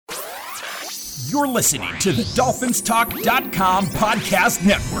You're listening to the DolphinsTalk.com podcast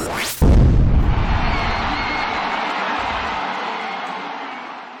network.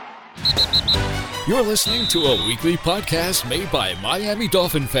 You're listening to a weekly podcast made by Miami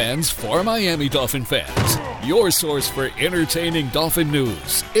Dolphin fans for Miami Dolphin fans. Your source for entertaining Dolphin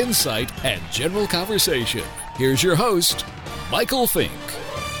news, insight, and general conversation. Here's your host, Michael Fink.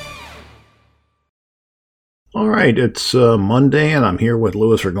 All right, it's Monday, and I'm here with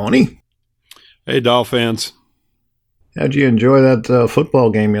Louis Rigoni. Hey, Dolphins. How'd you enjoy that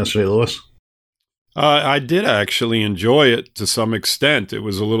football game yesterday, Louis? I did actually enjoy it to some extent. It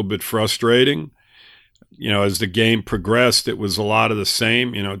was a little bit frustrating. You know, as the game progressed, it was a lot of the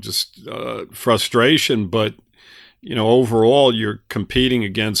same, just frustration. But, overall, you're competing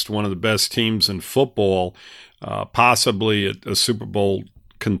against one of the best teams in football, possibly a Super Bowl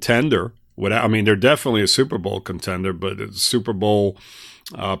contender. They're definitely a Super Bowl contender, but a Super Bowl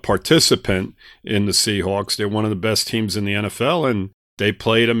participant in the Seahawks. They're one of the best teams in the NFL, and they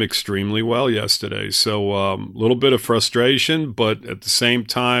played them extremely well yesterday. So a little bit of frustration, but at the same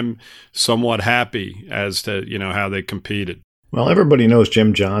time, somewhat happy as to, how they competed. Well, everybody knows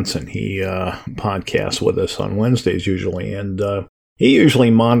Jim Johnson. He podcasts with us on Wednesdays usually, and he usually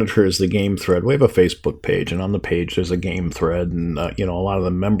monitors the game thread. We have a Facebook page, and on the page there's a game thread, and a lot of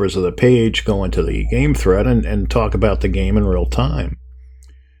the members of the page go into the game thread and talk about the game in real time.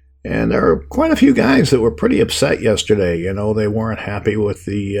 And there are quite a few guys that were pretty upset yesterday. They weren't happy with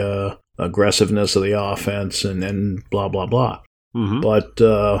the aggressiveness of the offense and blah, blah, blah. Mm-hmm. But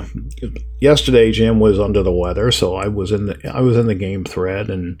yesterday, Jim was under the weather, so I was in the game thread.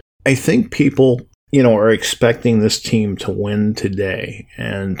 And I think people, are expecting this team to win today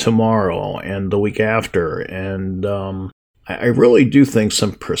and tomorrow and the week after. And I really do think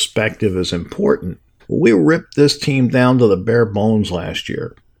some perspective is important. We ripped this team down to the bare bones last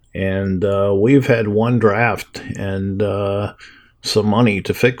year. And we've had one draft and some money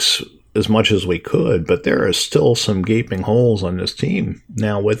to fix as much as we could, but there are still some gaping holes on this team.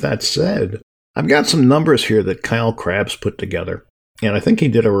 Now, with that said, I've got some numbers here that Kyle Krabs put together, and I think he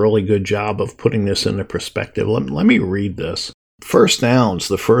did a really good job of putting this into perspective. Let me read this. First downs,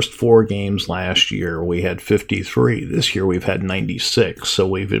 the first 4 games last year, we had 53. This year, we've had 96, so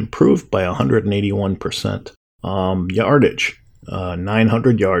we've improved by 181%. Yardage.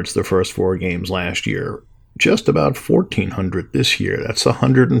 900 yards the first 4 games last year, just about 1,400 this year. That's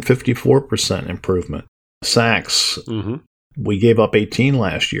 154% improvement. Sacks, we gave up 18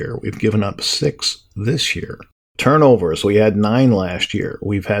 last year. We've given up 6 this year. Turnovers, we had 9 last year.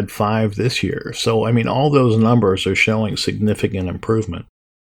 We've had 5 this year. So, all those numbers are showing significant improvement.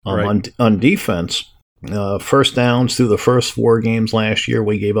 Right. On defense, first downs through the first 4 games last year,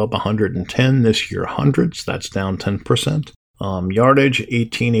 we gave up 110. This year, hundreds. That's down 10%. Yardage,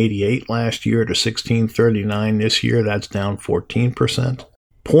 1888 last year to 1639 this year. That's down 14%.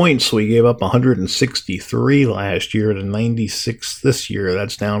 Points, we gave up 163 last year to 96 this year.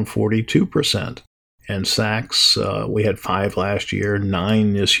 That's down 42%. And sacks, we had 5 last year,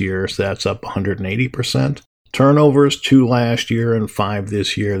 9 this year. So that's up 180%. Turnovers, 2 last year and 5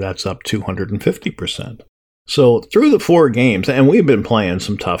 this year. That's up 250%. So through the 4 games, and we've been playing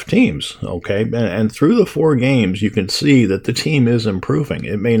some tough teams, okay? And through the 4 games, you can see that the team is improving.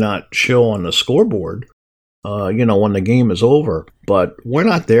 It may not show on the scoreboard, when the game is over, but we're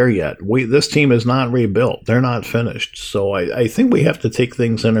not there yet. This team is not rebuilt. They're not finished. So I think we have to take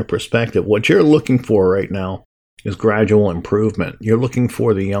things into perspective. What you're looking for right now is gradual improvement. You're looking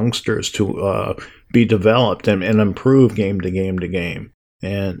for the youngsters to be developed and improve game to game to game.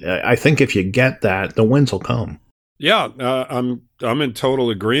 And I think if you get that, the wins will come. Yeah, I'm in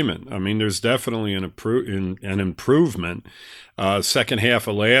total agreement. There's definitely an improvement. Second half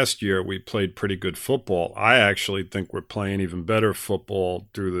of last year, we played pretty good football. I actually think we're playing even better football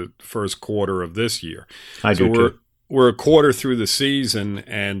through the first quarter of this year. I do too. We're a quarter through the season,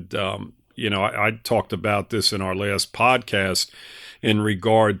 and I talked about this in our last podcast in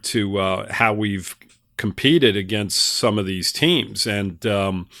regard to how we've competed against some of these teams. And,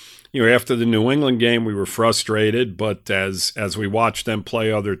 after the New England game, we were frustrated, but as we watched them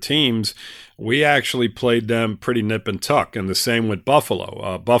play other teams, we actually played them pretty nip and tuck, and the same with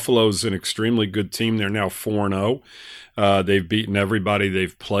Buffalo. Buffalo's an extremely good team. They're now 4-0. They've beaten everybody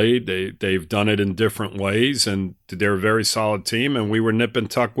they've played. They've done it in different ways, and they're a very solid team, and we were nip and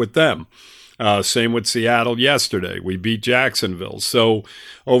tuck with them. Same with Seattle yesterday. We beat Jacksonville. So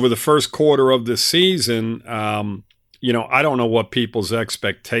over the first quarter of the season, I don't know what people's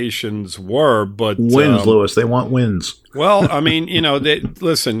expectations were, but wins, Louis. They want wins. Well,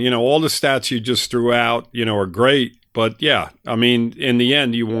 listen, all the stats you just threw out, are great. But yeah, I mean, in the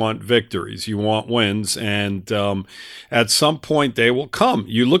end, you want victories, you want wins, and at some point they will come.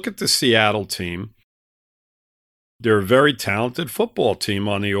 You look at the Seattle team. They're a very talented football team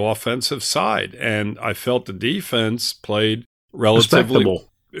on the offensive side, and I felt the defense played relatively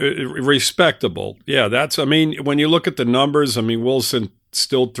respectable. Yeah, I mean, when you look at the numbers, I mean, Wilson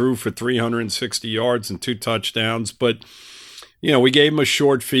still threw for 360 yards and 2 touchdowns, but, we gave him a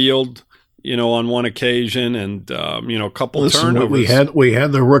short field, on one occasion, and, a couple turnovers. We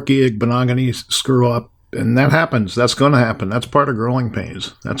had the rookie Igbenogany screw up. And that happens. That's going to happen. That's part of growing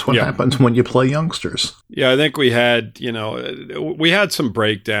pains. That's what happens when you play youngsters. Yeah, I think we had some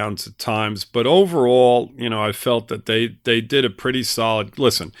breakdowns at times, but overall, I felt that they did a pretty solid.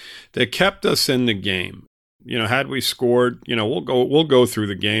 Listen, they kept us in the game. Had we scored, we'll go through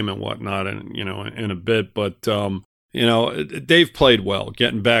the game and whatnot, and in a bit, but they've played well.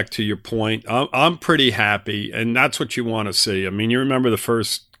 Getting back to your point, I'm pretty happy, and that's what you want to see. I mean, you remember the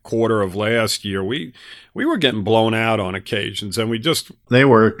first quarter of last year, we were getting blown out on occasions, and they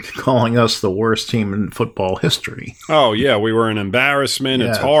were calling us the worst team in football history. Oh yeah, we were an embarrassment.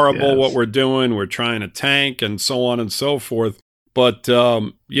 It's horrible what we're doing. We're trying to tank and so on and so forth. But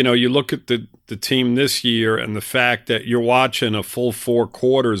you look at the team this year, and the fact that you're watching a full 4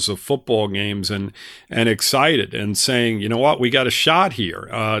 quarters of football games and excited and saying, you know what, we got a shot here.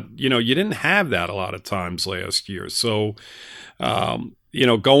 You didn't have that a lot of times last year. So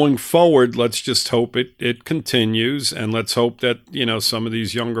going forward, let's just hope it continues, and let's hope that, some of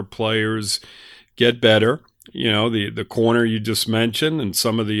these younger players get better. The corner you just mentioned, and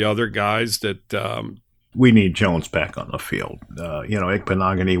some of the other guys that we need Jones back on the field.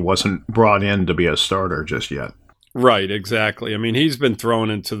 Igbenogany wasn't brought in to be a starter just yet. Right, exactly. I mean, he's been thrown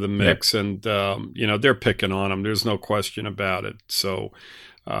into the mix, and they're picking on him. There's no question about it. So.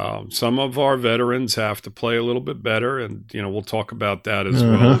 Some of our veterans have to play a little bit better, and we'll talk about that as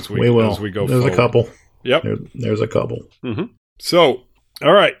well as we go There's forward. A couple. Yep, there's a couple. Mm-hmm. So,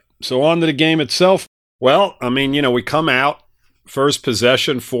 all right. So on to the game itself. Well, I mean, we come out. First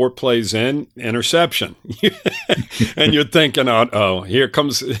possession, 4 plays in, interception, and you're thinking, "Oh, here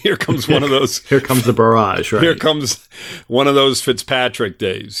comes one of those. Here comes the barrage. Right? Here comes one of those Fitzpatrick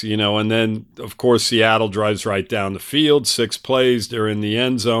days, And then, of course, Seattle drives right down the field. 6 plays, they're in the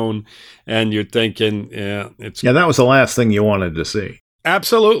end zone, and you're thinking, that was the last thing you wanted to see.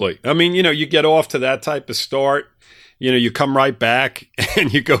 Absolutely. I mean, you get off to that type of start. You come right back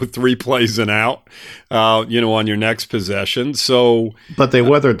and you go 3 plays and out, on your next possession. So, but they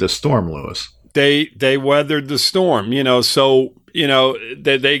weathered the storm, Lewis. They weathered the storm, So,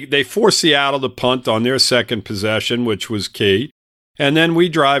 they forced Seattle to punt on their second possession, which was key. And then we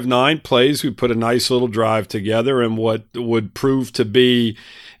drive 9 plays. We put a nice little drive together, and what would prove to be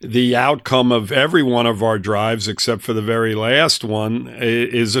the outcome of every one of our drives, except for the very last one,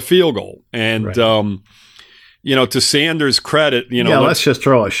 is a field goal. And, right. To Sanders' credit, let's just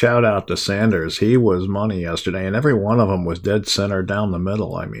throw a shout out to Sanders. He was money yesterday, and every one of them was dead center down the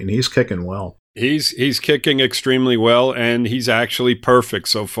middle. I mean, he's kicking well. He's kicking extremely well, and he's actually perfect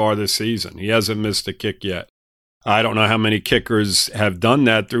so far this season. He hasn't missed a kick yet. I don't know how many kickers have done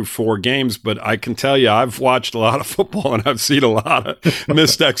that through 4 games, but I can tell you I've watched a lot of football, and I've seen a lot of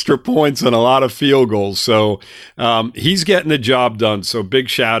missed extra points and a lot of field goals. So he's getting the job done. So big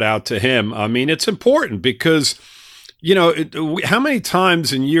shout out to him. I mean, it's important because, how many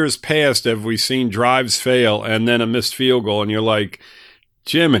times in years past have we seen drives fail and then a missed field goal, and you're like,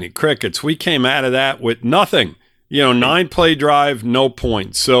 Jiminy crickets, we came out of that with nothing. 9-play drive, no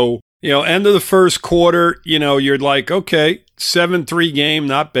points. So, end of the first quarter, you're like, okay, 7-3 game,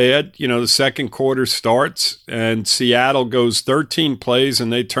 not bad. The second quarter starts, and Seattle goes 13 plays,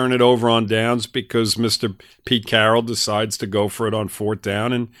 and they turn it over on downs because Mr. Pete Carroll decides to go for it on 4th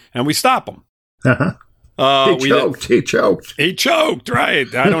down, and we stop him. Uh-huh. He choked,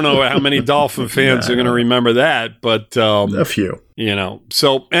 right. I don't know how many Dolphin fans are going to remember that, but a few.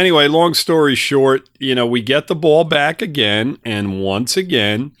 So anyway, long story short, we get the ball back again, and once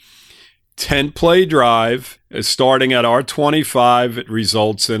again, 10-play drive starting at our 25, it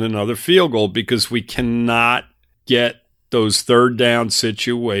results in another field goal because we cannot get those 3rd down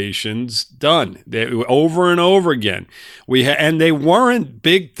situations done. Over and over again. And they weren't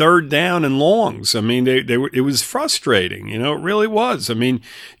big 3rd down and longs. I mean, it was frustrating. It really was. I mean,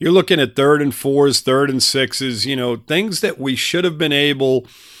 you're looking at 3rd and 4s, 3rd and 6s, things that we should have been able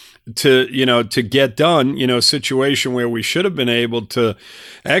to get done, a situation where we should have been able to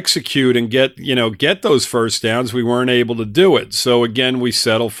execute and get those first downs. We weren't able to do it. So again, we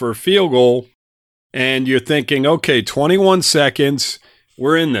settle for a field goal, and you're thinking, okay, 21 seconds,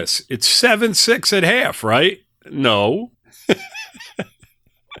 we're in this. It's 7-6 at half, right? No.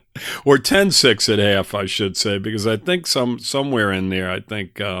 Or 10-6 at half, I should say, because I think somewhere in there, I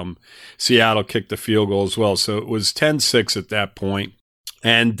think Seattle kicked the field goal as well. So it was 10-6 at that point.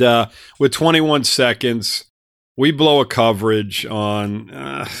 And with 21 seconds, we blow a coverage on,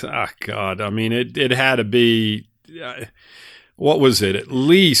 God, I mean, it had to be, what was it, at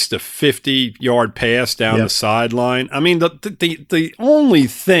least a 50-yard pass down the sideline. I mean, the only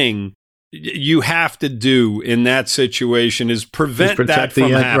thing you have to do in that situation is protect that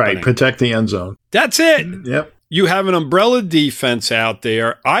from happening. Right, protect the end zone. That's it. Yep. You have an umbrella defense out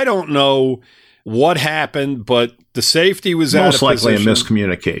there. I don't know what happened, but the safety was out of position. Most likely a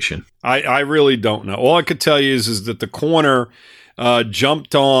miscommunication. I really don't know. All I could tell you is that the corner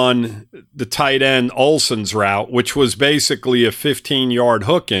jumped on the tight end Olsen's route, which was basically a 15-yard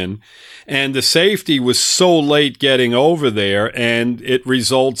hook in, and the safety was so late getting over there, and it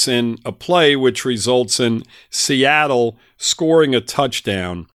results in a play which results in Seattle scoring a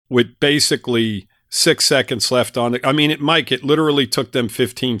touchdown with basically 6 seconds left on it. I mean, Mike, it literally took them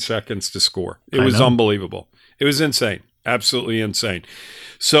 15 seconds to score. It was unbelievable. It was insane. Absolutely insane.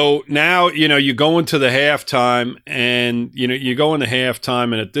 So now, you go into the halftime and, you go into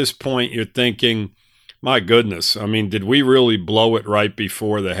halftime and at this point you're thinking, my goodness, I mean, did we really blow it right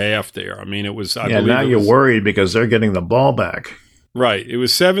before the half there? I mean, it was, I believe now you're worried because they're getting the ball back. Right. It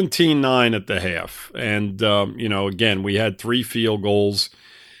was 17-9 at the half. And, again, we had 3 field goals.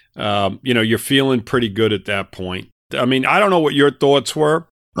 You're feeling pretty good at that point. I mean, I don't know what your thoughts were.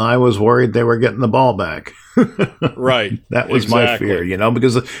 I was worried they were getting the ball back. Right. That was my fear,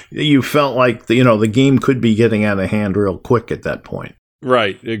 because you felt like, the game could be getting out of hand real quick at that point.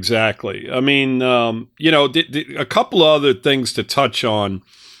 Right. Exactly. I mean, a couple of other things to touch on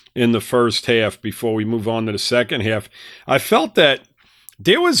in the first half before we move on to the second half. I felt that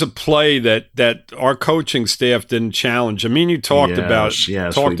there was a play that our coaching staff didn't challenge. I mean, you talked about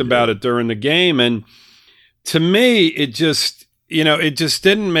it during the game, and to me, it just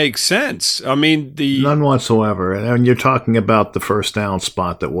didn't make sense. I mean, none whatsoever. And you're talking about the first down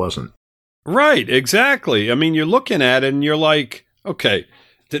spot that wasn't. Right, exactly. I mean, you're looking at it and you're like, okay,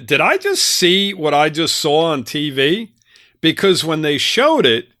 did I just see what I just saw on TV? Because when they showed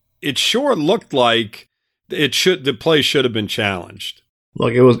it, it sure looked like the play should have been challenged.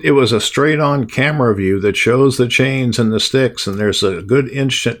 Look, it was a straight-on camera view that shows the chains and the sticks, and there's a good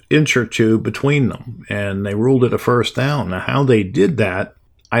inch or two between them, and they ruled it a first down. Now, how they did that,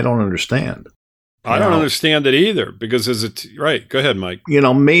 I don't understand. I don't understand it either, because right, go ahead, Mike.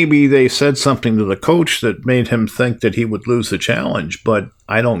 Maybe they said something to the coach that made him think that he would lose the challenge, but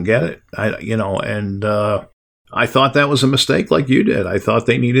I don't get it. I thought that was a mistake like you did. I thought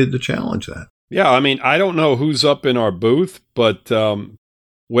they needed to challenge that. Yeah, I mean, I don't know who's up in our booth, but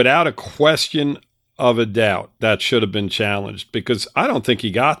without a question of a doubt, that should have been challenged because I don't think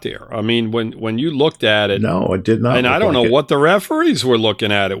he got there. I mean, when you looked at it. No, it did not. And I don't know what the referees were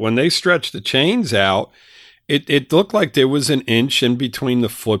looking at it. When they stretched the chains out, it looked like there was an inch in between the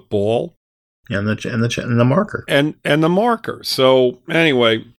football and the marker. And the marker. So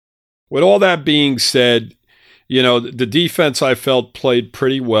anyway, with all that being said, the defense I felt played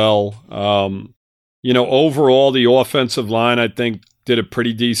pretty well. Overall, the offensive line, I think, did a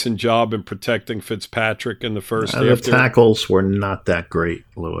pretty decent job in protecting Fitzpatrick in the first half. The tackles were not that great,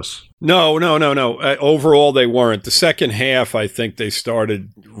 Lewis. No. Overall, they weren't. The second half, I think they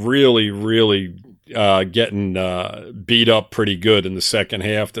started really, really getting beat up pretty good in the second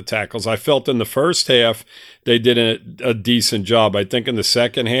half, the tackles. I felt in the first half, they did a decent job. I think in the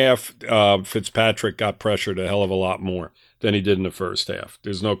second half, Fitzpatrick got pressured a hell of a lot more than he did in the first half.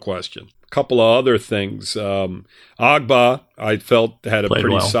 There's no question. Couple of other things. Agba, I felt, had a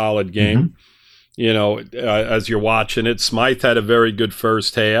pretty solid game. Mm-hmm. As you're watching it, Smythe had a very good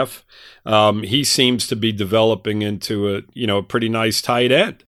first half. He seems to be developing into a pretty nice tight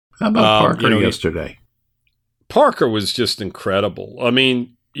end. How about Parker yesterday? Parker was just incredible. I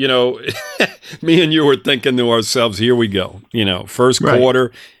mean, me and you were thinking to ourselves, here we go. First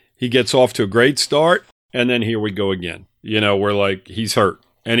quarter, he gets off to a great start, and then here we go again. We're like, he's hurt,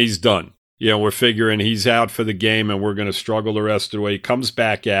 and he's done. We're figuring he's out for the game and we're going to struggle the rest of the way. He comes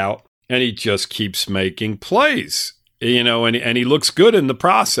back out and he just keeps making plays, and he looks good in the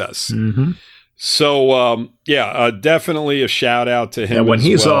process. Mm-hmm. So, definitely a shout out to him. And when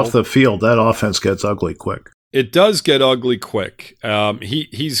he's off the field, that offense gets ugly quick. It does get ugly quick.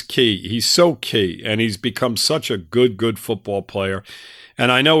 He's key. He's so key, and he's become such a good football player.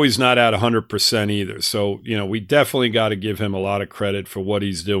 And I know he's not at 100% either. So, we definitely got to give him a lot of credit for what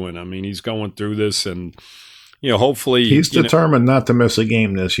he's doing. I mean, he's going through this and, hopefully he's determined not to miss a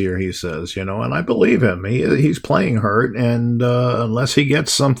game this year, he says, and I believe him. He's playing hurt, and unless he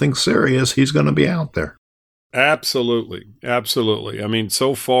gets something serious, he's going to be out there. Absolutely. Absolutely. I mean,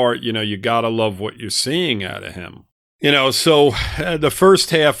 so far, you got to love what you're seeing out of him. So the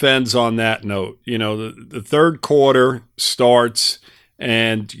first half ends on that note. The third quarter starts,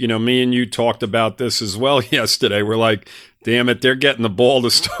 and, me and you talked about this as well yesterday. We're like, damn it, they're getting the ball to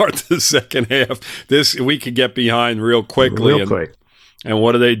start the second half. We could get behind real quickly. Quick. And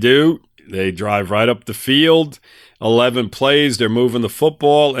what do? They drive right up the field. 11 plays, they're moving the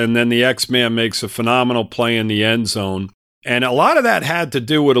football, and then the X-Man makes a phenomenal play in the end zone. And a lot of that had to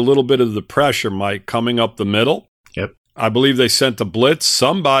do with a little bit of the pressure, Mike, coming up the middle. Yep. I believe they sent a blitz.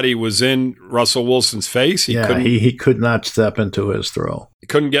 Somebody was in Russell Wilson's face. He could not step into his throw. He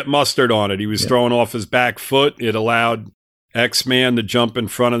couldn't get mustard on it. He was throwing off his back foot. It allowed X-Man to jump in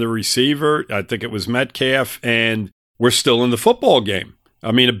front of the receiver. I think it was Metcalf, and we're still in the football game.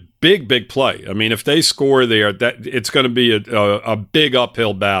 I mean, a big, big play. I mean, if they score there, it's going to be a big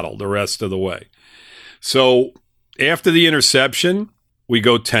uphill battle the rest of the way. So after the interception, we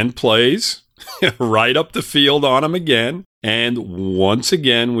go 10 plays right up the field on them again. And once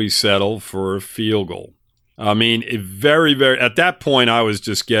again, we settle for a field goal. I mean, at that point, I was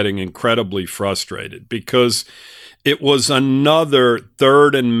just getting incredibly frustrated because it was another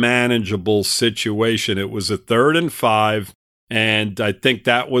third and manageable situation. It was a 3rd and 5. And I think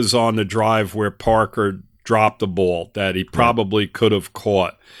that was on the drive where Parker dropped the ball that he probably could have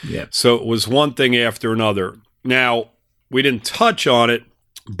caught. Yeah. So it was one thing after another. Now, we didn't touch on it,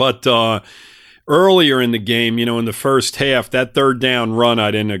 but earlier in the game, in the first half, that 3rd down run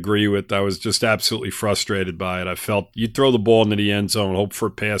I didn't agree with. I was just absolutely frustrated by it. I felt you throw the ball into the end zone, hope for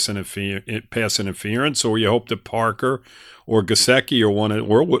pass interference, or you hope that Parker or Gesicki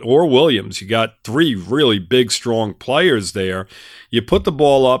or Williams. You got 3 really big, strong players there. You put the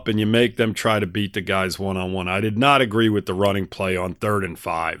ball up and you make them try to beat the guys one-on-one. I did not agree with the running play on 3rd and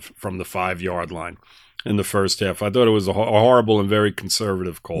 5 from the 5-yard line in the first half. I thought it was a horrible and very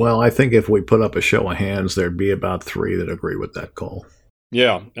conservative call. Well, I think if we put up a show of hands, there'd be about 3 that agree with that call.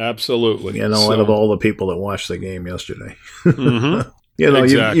 Yeah, absolutely. Out of all the people that watched the game yesterday. Mm-hmm.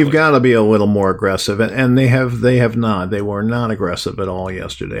 Exactly. You've got to be a little more aggressive, and they have not. They were not aggressive at all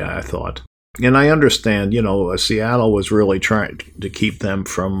yesterday, I thought. And I understand, Seattle was really trying to keep them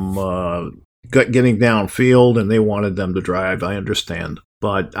from getting downfield, and they wanted them to drive. I understand,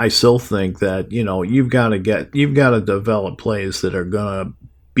 but I still think that you've got to develop plays that are gonna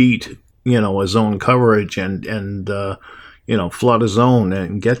beat a zone coverage and flood a zone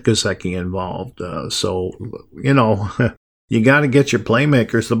and get Gesicki involved. You got to get your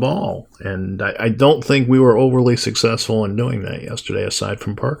playmakers the ball. And I don't think we were overly successful in doing that yesterday, aside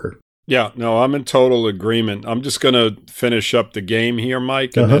from Parker. Yeah, no, I'm in total agreement. I'm just going to finish up the game here,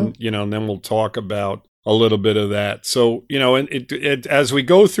 Mike, and then, and then we'll talk about a little bit of that. So, and as we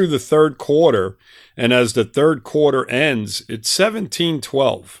go through the third quarter, and as the third quarter ends, it's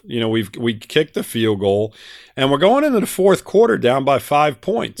 17-12. We kicked the field goal, and we're going into the fourth quarter down by 5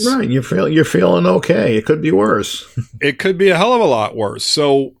 points. Right, you're feeling okay. It could be worse. It could be a hell of a lot worse.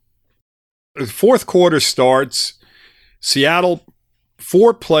 So, the fourth quarter starts. Seattle,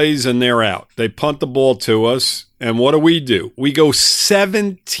 4 plays and they're out. They punt the ball to us, and what do? We go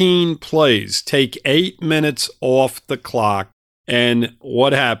 17 plays, take 8 minutes off the clock, and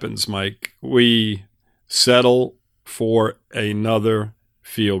what happens, Mike? We settle for another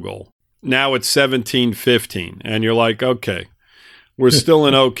field goal. Now it's 17-15, and you're like, okay, we're still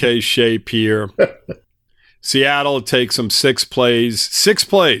in okay shape here. Seattle takes them 6 plays. 6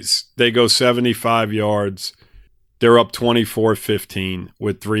 plays. They go 75 yards. They're up 24-15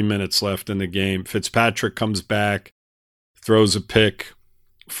 with 3 minutes left in the game. Fitzpatrick comes back, throws a pick.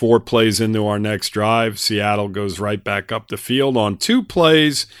 4 plays into our next drive. Seattle goes right back up the field on 2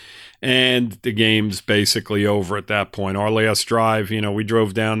 plays, and the game's basically over at that point. Our last drive, we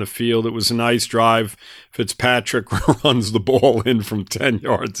drove down the field. It was a nice drive. Fitzpatrick runs the ball in from 10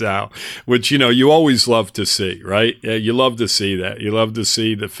 yards out, which, you always love to see, right? Yeah, you love to see that. You love to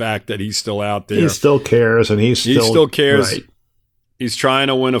see the fact that he's still out there. He still cares, and he still cares. Right. He's trying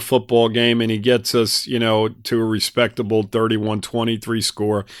to win a football game, and he gets us, to a respectable 31-23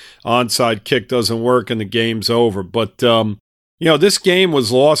 score. Onside kick doesn't work, and the game's over. But, this game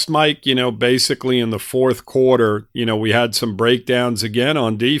was lost, Mike, basically in the fourth quarter. We had some breakdowns again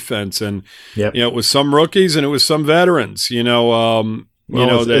on defense, and, it was some rookies and it was some veterans, is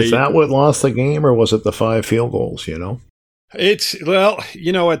that what lost the game, or was it the 5 field goals, Well,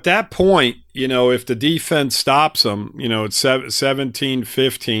 at that point, if the defense stops them, it's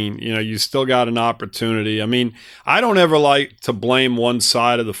 17-15, you still got an opportunity. I mean, I don't ever like to blame one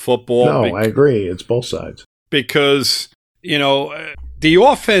side of the football. No, I agree. It's both sides. Because, the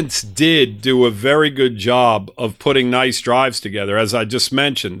offense did do a very good job of putting nice drives together. As I just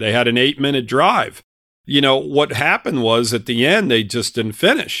mentioned, they had an 8-minute drive. What happened was at the end, they just didn't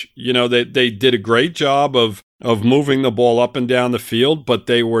finish. They did a great job of moving the ball up and down the field, but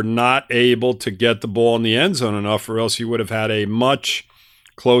they were not able to get the ball in the end zone enough, or else you would have had a much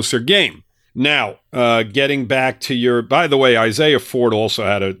closer game. Now, getting back to by the way, Isaiah Ford also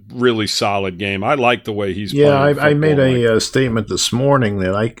had a really solid game. I like the way he's playing. Yeah, I made a statement this morning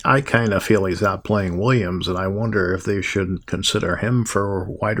that I kind of feel he's outplaying Williams, and I wonder if they should consider him for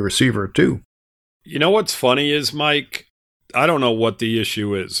wide receiver too. What's funny is, Mike, I don't know what the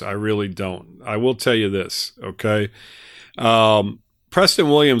issue is. I really don't. I will tell you this, okay? Preston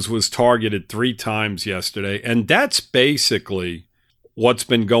Williams was targeted 3 times yesterday, and that's basically what's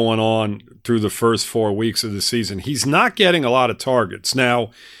been going on through the first 4 weeks of the season. He's not getting a lot of targets.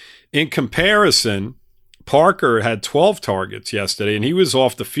 Now, in comparison, Parker had 12 targets yesterday, and he was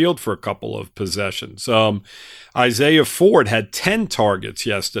off the field for a couple of possessions. Isaiah Ford had 10 targets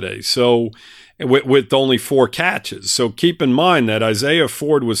yesterday, so with only 4 catches. So keep in mind that Isaiah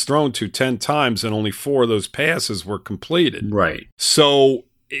Ford was thrown to 10 times, and only 4 of those passes were completed. Right. So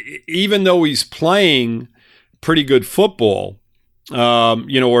even though he's playing pretty good football,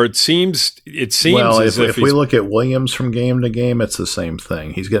 or it seems well, as if we look at Williams from game to game, it's the same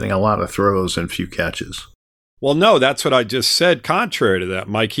thing. He's getting a lot of throws and few catches. Well, no, that's what I just said. Contrary to that,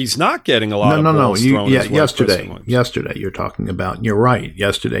 Mike, he's not getting a lot of balls thrown. Yesterday you're talking about. You're right.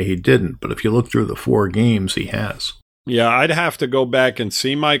 Yesterday he didn't, but if you look through the 4 games, he has. Yeah, I'd have to go back and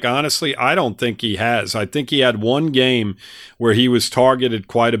see, Mike. Honestly, I don't think he has. I think he had one game where he was targeted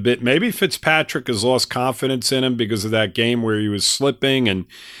quite a bit. Maybe Fitzpatrick has lost confidence in him because of that game where he was slipping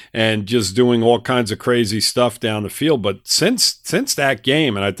and just doing all kinds of crazy stuff down the field. But since that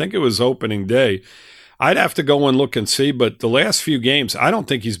game, and I think it was opening day, I'd have to go and look and see. But the last few games, I don't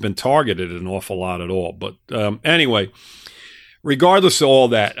think he's been targeted an awful lot at all. But anyway, regardless of all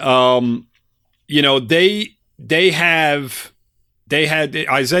that, They had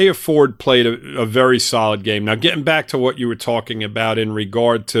Isaiah Ford played a very solid game. Now, getting back to what you were talking about in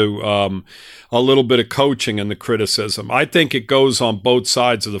regard to a little bit of coaching and the criticism, I think it goes on both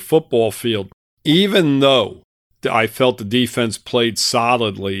sides of the football field. Even though I felt the defense played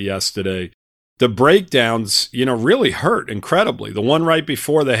solidly yesterday, the breakdowns, really hurt incredibly. The one right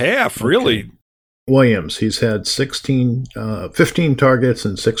before the half really. Okay. Williams, he's had 15 targets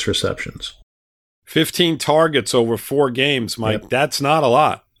and 6 receptions. 15 targets over 4 games, Mike. Yep. That's not a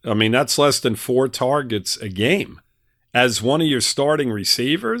lot. I mean, that's less than 4 targets a game as one of your starting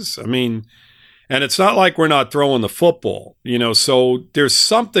receivers. I mean, and it's not like we're not throwing the football, so there's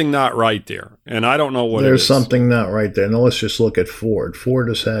something not right there. And I don't know what it is. There's something not right there. Now let's just look at Ford. Ford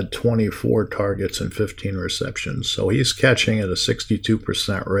has had 24 targets and 15 receptions. So he's catching at a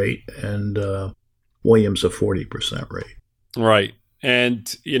 62% rate and Williams a 40% rate. Right.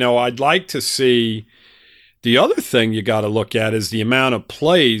 And, I'd like to see the other thing you got to look at is the amount of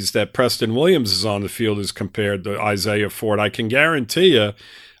plays that Preston Williams is on the field as compared to Isaiah Ford. I can guarantee you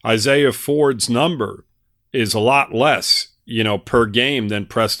Isaiah Ford's number is a lot less, per game than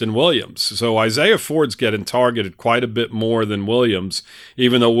Preston Williams. So Isaiah Ford's getting targeted quite a bit more than Williams,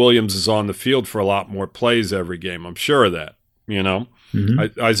 even though Williams is on the field for a lot more plays every game. I'm sure of that,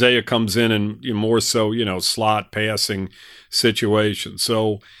 Mm-hmm. Isaiah comes in and more so, slot passing situations.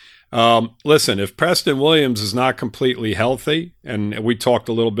 So, listen, if Preston Williams is not completely healthy, and we talked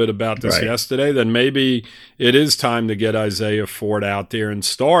a little bit about this yesterday, then maybe it is time to get Isaiah Ford out there and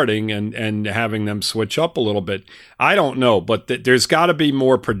starting and having them switch up a little bit. I don't know, but there's got to be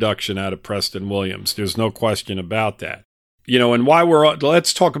more production out of Preston Williams. There's no question about that. And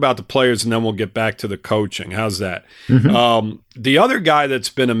let's talk about the players and then we'll get back to the coaching. How's that? Mm-hmm. The other guy that's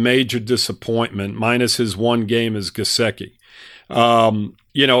been a major disappointment, minus his one game, is Gesicki.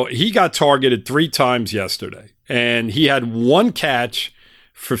 He got targeted 3 times yesterday and he had 1 catch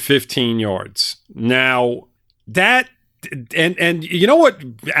for 15 yards. Now that, and you know what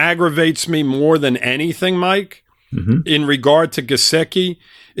aggravates me more than anything, Mike, in regard to Gesicki,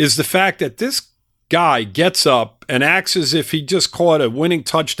 is the fact that this guy gets up and acts as if he just caught a winning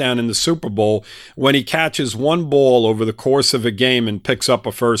touchdown in the Super Bowl when he catches 1 ball over the course of a game and picks up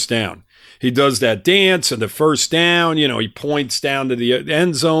a first down. He does that dance and the first down, he points down to the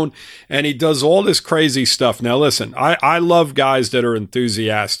end zone and he does all this crazy stuff. Now, listen, I love guys that are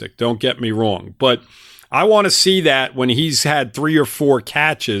enthusiastic. Don't get me wrong. But I want to see that when he's had 3 or 4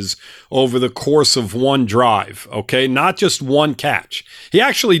 catches over the course of one drive, okay? Not just one catch. He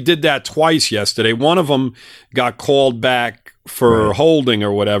actually did that twice yesterday. One of them got called back for holding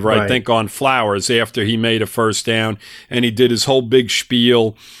or whatever, I think on Flowers after he made a first down, and he did his whole big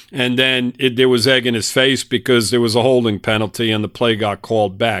spiel, and then there was egg in his face because there was a holding penalty and the play got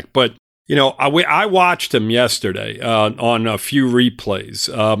called back. But I watched him yesterday on a few replays.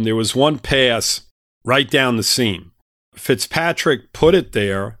 There was one pass right down the seam. Fitzpatrick put it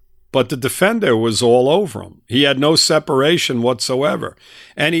there, but the defender was all over him. He had no separation whatsoever,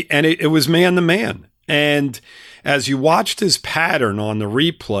 and it was man to man. And as you watched his pattern on the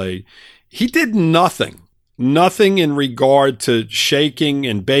replay, he did nothing in regard to shaking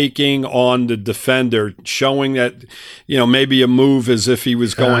and baking on the defender, showing that, maybe a move as if he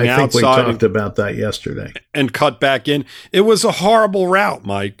was going outside. I think we talked about that yesterday. And cut back in. It was a horrible route,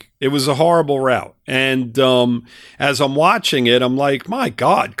 Mike. It was a horrible route. And as I'm watching it, I'm like, my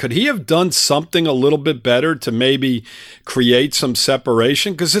God, could he have done something a little bit better to maybe create some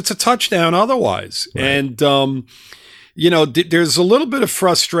separation? Because it's a touchdown otherwise. Right. And, there's a little bit of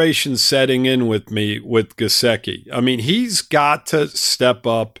frustration setting in with me with Gesicki. I mean, he's got to step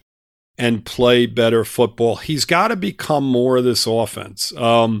up and play better football. He's got to become more of this offense.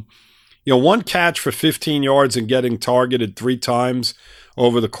 One catch for 15 yards and getting targeted 3 times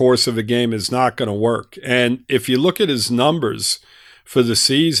over the course of a game is not going to work. And if you look at his numbers for the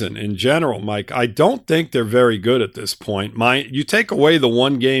season in general, Mike, I don't think they're very good at this point. You take away the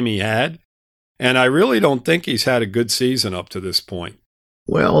one game he had, and I really don't think he's had a good season up to this point.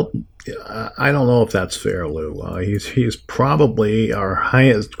 Well, I don't know if that's fair, Lou. He's probably our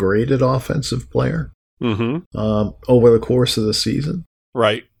highest graded offensive player over the course of the season.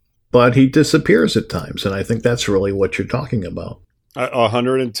 Right. But he disappears at times, and I think that's really what you're talking about.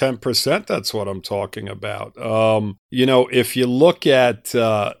 110%, that's what I'm talking about. If you look at,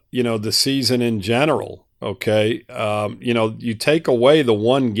 the season in general, okay, you take away the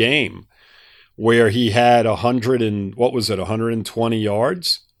one game where he had 120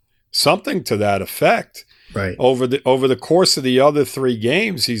 yards, something to that effect. Right. Over the course of the other 3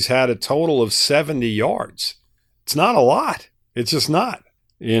 games, he's had a total of 70 yards. It's not a lot. It's just not.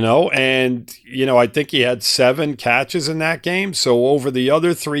 I think he had 7 catches in that game. So over the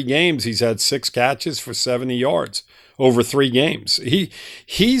other 3 games, he's had 6 catches for 70 yards over 3 games.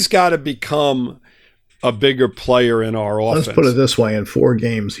 He's got to become a bigger player in our offense. Let's put it this way. In 4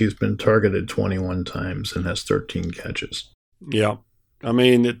 games, he's been targeted 21 times and has 13 catches. Yeah. I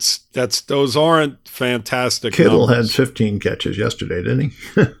mean, those aren't fantastic Kittle numbers. had 15 catches yesterday, didn't he?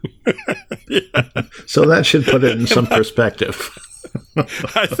 Yeah. So that should put it in some perspective.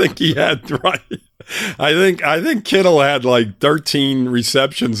 I think he had right. I think Kittle had like 13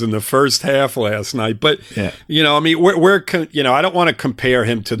 receptions in the first half last night. But I don't want to compare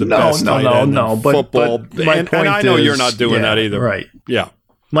him to the best tight end in football. But and I know you're not doing that either. Right. Yeah.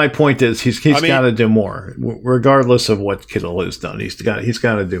 My point is he's got to do more, regardless of what Kittle has done. He's got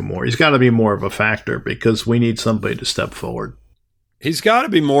to do more. He's got to be more of a factor because we need somebody to step forward. He's got to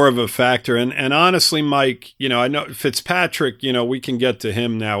be more of a factor. And honestly, Mike, I know Fitzpatrick, we can get to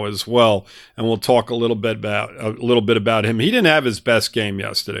him now as well. And we'll talk a little bit about him. He didn't have his best game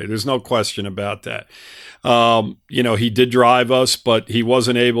yesterday. There's no question about that. He did drive us, but he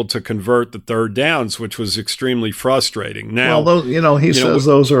wasn't able to convert the 3rd downs, which was extremely frustrating. Now, he says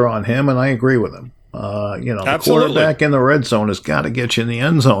those are on him, and I agree with him. The quarterback in the red zone has got to get you in the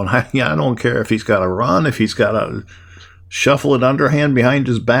end zone. I don't care if he's got to run, if he's got to shuffle it underhand behind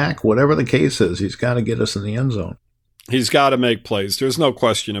his back, whatever the case is, he's got to get us in the end zone. He's got to make plays. There's no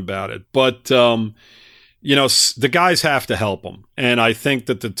question about it. But, the guys have to help him. And I think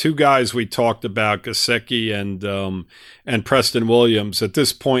that the 2 guys we talked about, Gesicki and Preston Williams, at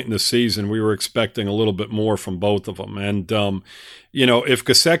this point in the season, we were expecting a little bit more from both of them. And, if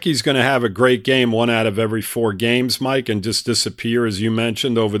Gesicki's going to have a great game 1 out of every 4 games, Mike, and just disappear, as you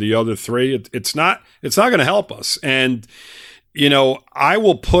mentioned, over the other 3, it's not going to help us. And, I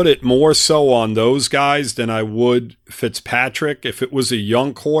will put it more so on those guys than I would Fitzpatrick. If it was a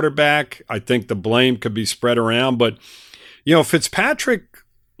young quarterback, I think the blame could be spread around. But, Fitzpatrick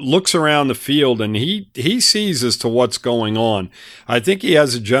looks around the field and he sees as to what's going on. I think he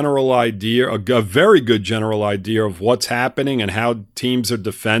has a general idea, a very good general idea of what's happening and how teams are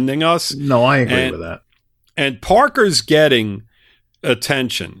defending us. No, I agree with that. And Parker's getting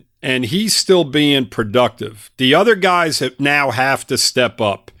attention. And he's still being productive. The other guys now have to step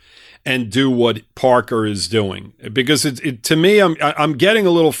up and do what Parker is doing, because to me, I'm getting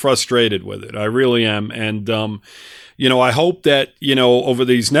a little frustrated with it. I really am. And I hope that, over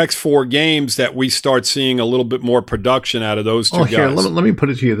these next 4 games that we start seeing a little bit more production out of those two guys. Here, let me put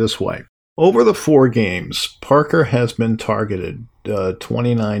it to you this way. Over the 4 games, Parker has been targeted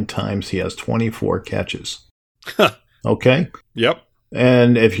 29 times. He has 24 catches. Okay? Yep.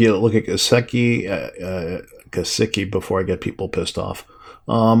 And if you look at Gesicki, before I get people pissed off,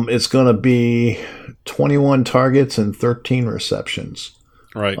 it's going to be 21 targets and 13 receptions.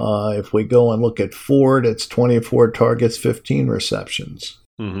 Right. If we go and look at Ford, it's 24 targets, 15 receptions.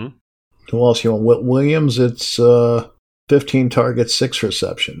 Mm-hmm. Who else you want? Williams, it's 15 targets, 6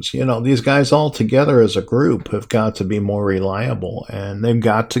 receptions. These guys all together as a group have got to be more reliable, and they've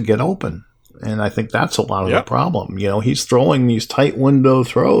got to get open. And I think that's a lot of the problem. He's throwing these tight window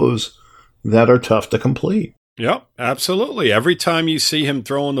throws that are tough to complete. Yep, absolutely. Every time you see him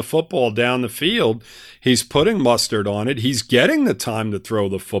throwing the football down the field, he's putting mustard on it. He's getting the time to throw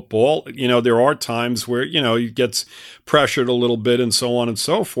the football. There are times where, he gets pressured a little bit and so on and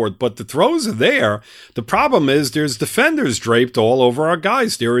so forth, but the throws are there. The problem is there's defenders draped all over our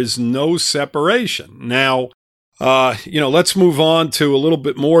guys. There is no separation. Now, let's move on to a little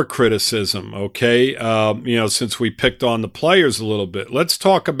bit more criticism, okay? Since we picked on the players a little bit, let's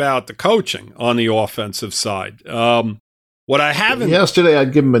talk about the coaching on the offensive side. What I haven't yesterday,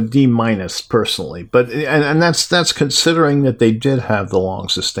 I'd give them a D- personally, but and that's considering that they did have the long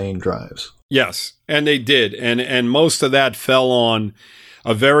sustained drives. Yes, and they did, and most of that fell on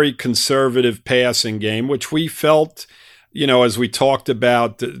a very conservative passing game, which we felt. As we talked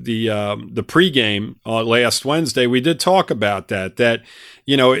about the pregame last Wednesday, we did talk about that,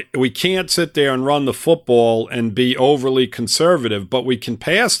 we can't sit there and run the football and be overly conservative, but we can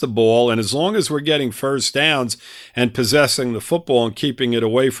pass the ball. And as long as we're getting first downs and possessing the football and keeping it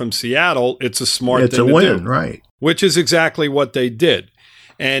away from Seattle, it's a smart thing to do. It's a win, right? Which is exactly what they did.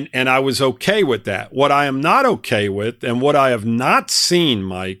 And I was okay with that. What I am not okay with, and what I have not seen,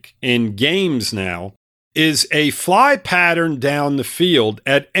 Mike, in games now, is a fly pattern down the field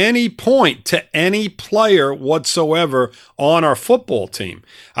at any point to any player whatsoever on our football team.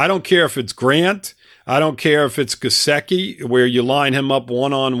 I don't care if it's Grant. I don't care if it's Gesicki, where you line him up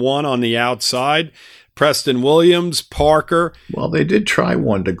one-on-one on the outside. Preston Williams, Parker. Well, they did try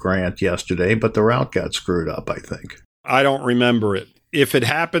one to Grant yesterday, but the route got screwed up, I think. I don't remember it. If it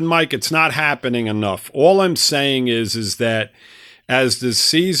happened, Mike, it's not happening enough. All I'm saying is that as the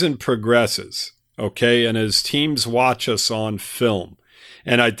season progresses, okay, and as teams watch us on film,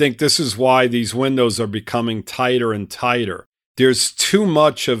 and I think this is why these windows are becoming tighter and tighter, there's too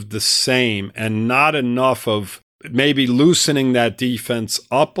much of the same and not enough of maybe loosening that defense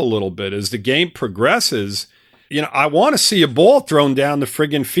up a little bit. As the game progresses, I want to see a ball thrown down the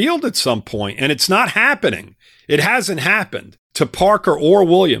friggin' field at some point, and it's not happening. It hasn't happened to Parker or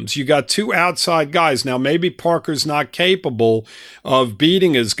Williams. You got 2 outside guys. Now, maybe Parker's not capable of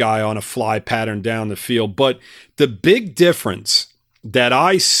beating his guy on a fly pattern down the field, but the big difference that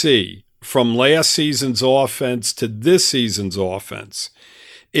I see from last season's offense to this season's offense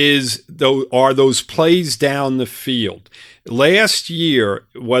are those plays down the field. Last year,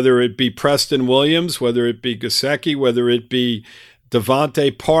 whether it be Preston Williams, whether it be Gesicki, whether it be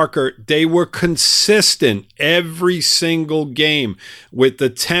Devontae Parker, they were consistent every single game with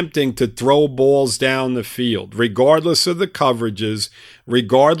attempting to throw balls down the field, regardless of the coverages,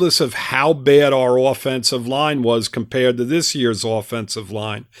 regardless of how bad our offensive line was compared to this year's offensive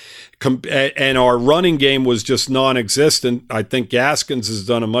line. And our running game was just non-existent. I think Gaskins has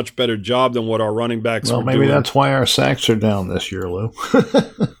done a much better job than what our running backs were doing. Well, maybe that's why our sacks are down this year, Lou.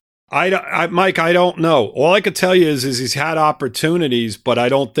 Mike, I don't know. All I could tell you is he's had opportunities, but I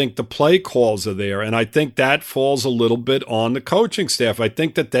don't think the play calls are there. And I think that falls a little bit on the coaching staff. I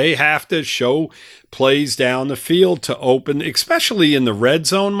think that they have to show plays down the field to open, especially in the red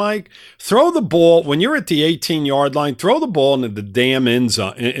zone, Mike. Throw the ball, when you're at the 18-yard line, throw the ball into the damn end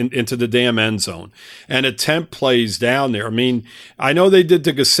zone, and attempt plays down there. I mean, I know they did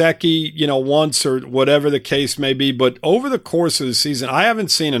to Gesicki, once or whatever the case may be, but over the course of the season, I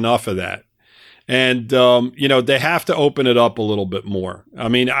haven't seen enough of that. And, they have to open it up a little bit more. I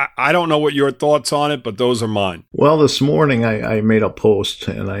mean, I don't know what your thoughts on it, but those are mine. Well, this morning I made a post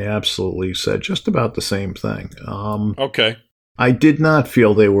and I absolutely said just about the same thing. Okay. I did not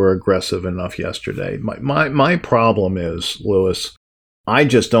feel they were aggressive enough yesterday. My problem is, Lewis, I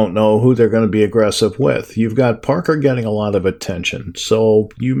just don't know who they're going to be aggressive with. You've got Parker getting a lot of attention, so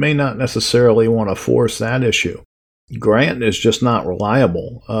you may not necessarily want to force that issue. Grant is just not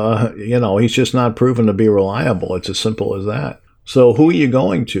reliable. He's just not proven to be reliable. It's as simple as that. So who are you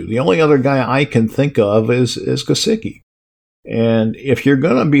going to? The only other guy I can think of is Gesicki. And if you're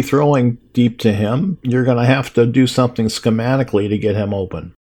going to be throwing deep to him, you're going to have to do something schematically to get him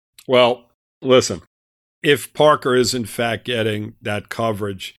open. Well, listen, if Parker is in fact getting that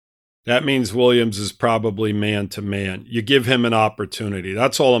coverage, that means Williams is probably man-to-man. You give him an opportunity.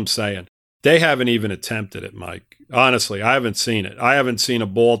 That's all I'm saying. They haven't even attempted it, Mike. Honestly, I haven't seen it. I haven't seen a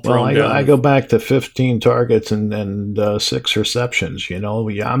ball thrown down. I go back to 15 targets and 6 receptions.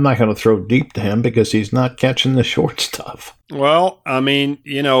 I'm not going to throw deep to him because he's not catching the short stuff. Well, I mean,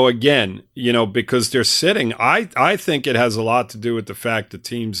 again, because they're sitting. I think it has a lot to do with the fact that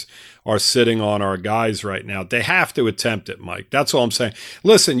teams are sitting on our guys right now. They have to attempt it, Mike. That's all I'm saying.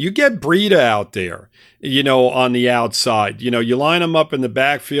 Listen, you get Breida out there, on the outside. You line him up in the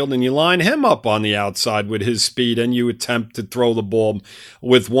backfield and you line him up on the outside with his speed, and you attempt to throw the ball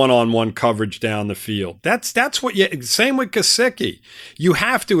with one-on-one coverage down the field. That's what same with Gesicki. You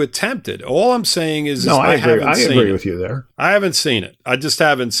have to attempt it. All I'm saying is I agree with you there. I haven't seen it. I just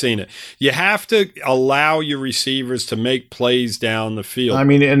haven't seen it. You have to allow your receivers to make plays down the field. I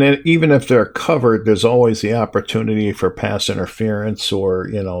mean, and then even if they're covered, there's always the opportunity for pass interference or,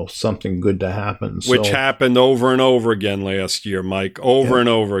 something good to happen. Which happened over and over again last year, Mike, over and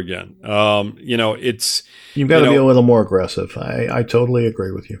over again. You've got to be a little more aggressive. I totally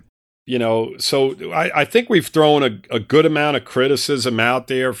agree with you. So I think we've thrown a good amount of criticism out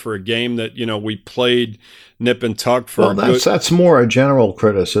there for a game that, we played nip and tuck for. Well, that's more a general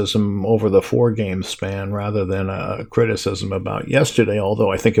criticism over the 4-game span rather than a criticism about yesterday,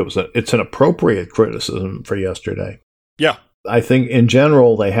 although I think it's an appropriate criticism for yesterday. Yeah. I think in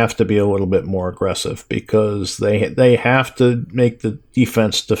general they have to be a little bit more aggressive because they have to make the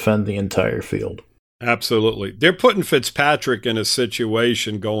defense defend the entire field. Absolutely. They're putting Fitzpatrick in a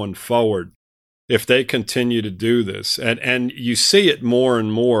situation going forward if they continue to do this. And you see it more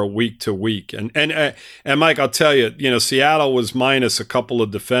and more week to week. And Mike, I'll tell you, Seattle was minus a couple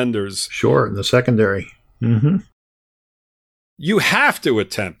of defenders. Sure, in the secondary. Mm-hmm. You have to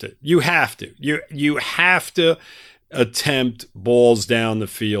attempt it. You have to. You have to attempt balls down the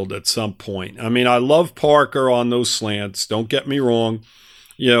field at some point. I mean, I love Parker on those slants. Don't get me wrong.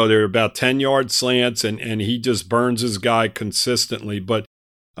 They're about 10-yard slants, and he just burns his guy consistently. But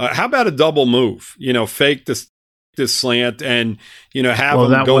how about a double move? Fake this slant and, have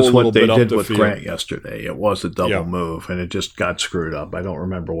him go a little bit up the field. That was what they did with Grant yesterday. It was a double move, and it just got screwed up. I don't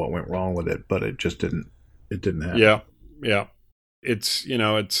remember what went wrong with it, but it just didn't happen. Yeah.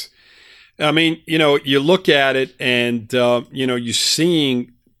 You look at it and, you're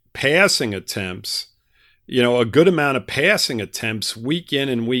seeing passing attempts, a good amount of passing attempts week in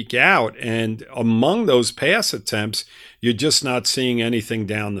and week out. And among those pass attempts, you're just not seeing anything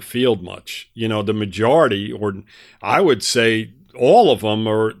down the field much. The majority, or I would say all of them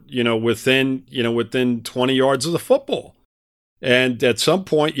are, within 20 yards of the football. And at some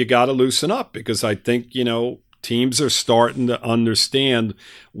point you got to loosen up because I think, teams are starting to understand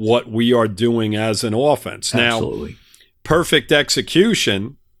what we are doing as an offense. Absolutely. Now, perfect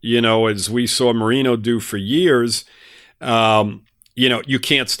execution, as we saw Marino do for years, you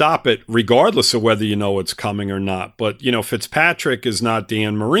can't stop it regardless of whether it's coming or not. But, Fitzpatrick is not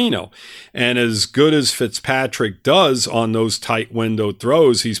Dan Marino. And as good as Fitzpatrick does on those tight window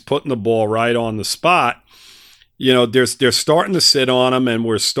throws, he's putting the ball right on the spot. They're starting to sit on him, and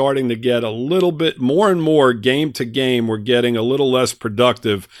we're starting to get a little bit more and more game to game. We're getting a little less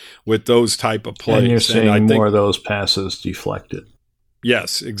productive with those type of plays. And you're seeing more of those passes deflected.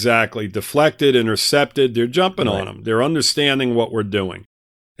 Yes, exactly. Deflected, intercepted. They're jumping on them. They're understanding what we're doing.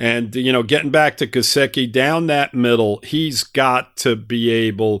 And, getting back to Gesicki, down that middle, he's got to be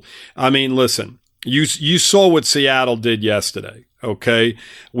able – I mean, listen, you saw what Seattle did yesterday, okay,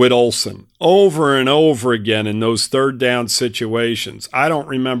 with Olsen. Over and over again in those third down situations. I don't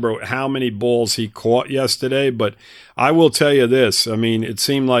remember how many balls he caught yesterday, but I will tell you this. I mean, it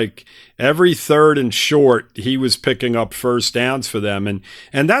seemed like every third and short, he was picking up first downs for them.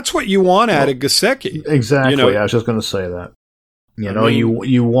 And that's what you want out of Gesicki. Exactly. I was just going to say that.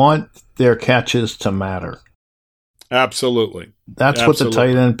 You want their catches to matter. Absolutely. That's what the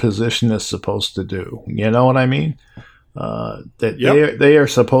tight end position is supposed to do. You know what I mean? They are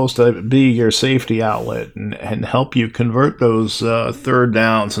supposed to be your safety outlet and help you convert those third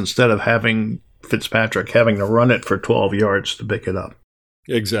downs instead of having Fitzpatrick having to run it for 12 yards to pick it up.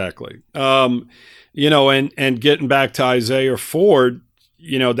 Exactly. And getting back to Isaiah Ford,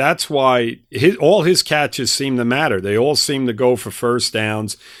 that's why all his catches seem to matter. They all seem to go for first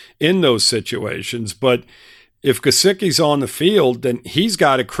downs in those situations. But if Gesicki's on the field, then he's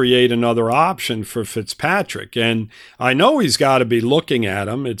got to create another option for Fitzpatrick. And I know he's got to be looking at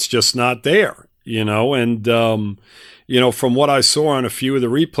him. It's just not there, and, from what I saw on a few of the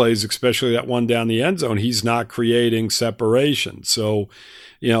replays, especially that one down the end zone, he's not creating separation. So,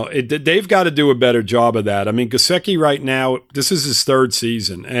 they've got to do a better job of that. I mean, Gesicki right now, this is his third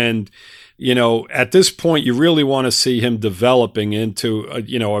season. And, at this point, you really want to see him developing into,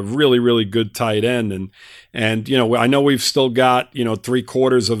 a really, really good tight end. And I know we've still got,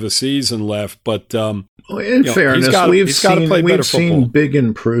 3/4 of a season left, but in fairness, we've seen seen big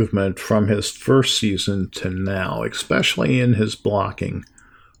improvement from his first season to now, especially in his blocking.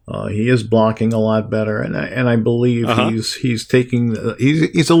 He is blocking a lot better, and I believe he's taking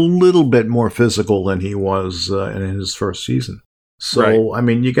he's a little bit more physical than he was in his first season. So right. I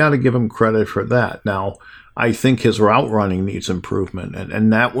mean, you got to give him credit for that. Now, I think his route running needs improvement,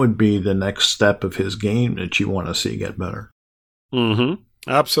 and that would be the next step of his game that you want to see get better. Mm-hmm.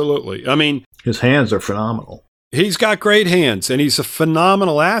 Absolutely. I mean, his hands are phenomenal. He's got great hands, and he's a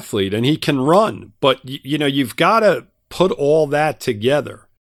phenomenal athlete, and he can run. But, you've got to put all that together,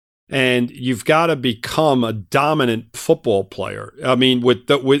 and you've got to become a dominant football player. I mean,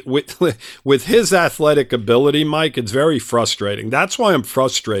 with his athletic ability, Mike, it's very frustrating. That's why I'm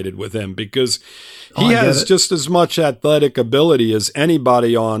frustrated with him, because he has just as much athletic ability as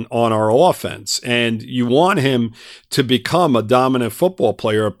anybody on our offense. And you want him to become a dominant football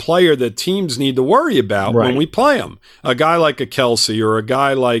player, a player that teams need to worry about when we play him. A guy like a Kelsey, or a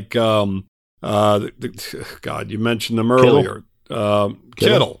guy like, God, you mentioned them earlier,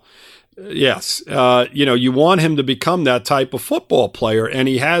 Kittle. Yes. You want him to become that type of football player, and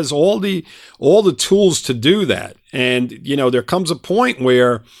he has all the tools to do that. And, there comes a point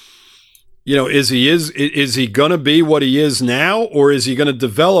where, is he going to be what he is now, or is he going to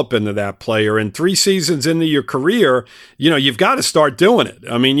develop into that player? And 3 seasons into your career, you've got to start doing it.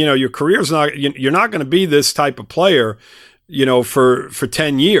 I mean, your career's you're not going to be this type of player, for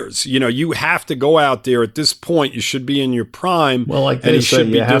 10 years. You have to go out there at this point. You should be in your prime. Well, like they say,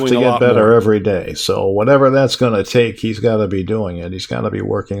 you have to get better every day. So whatever that's going to take, he's got to be doing it. He's got to be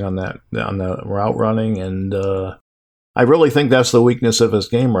working on that, on the route running. And I really think that's the weakness of his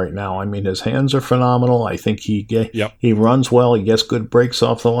game right now. I mean, his hands are phenomenal. I think he runs well. He gets good breaks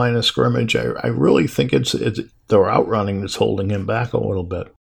off the line of scrimmage. I really think it's the route running that's holding him back a little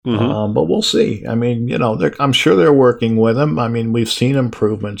bit. Mm-hmm. But we'll see. I mean, I'm sure they're working with him. I mean, we've seen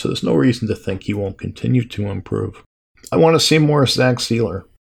improvement, so there's no reason to think he won't continue to improve. I want to see more Zach Sealer.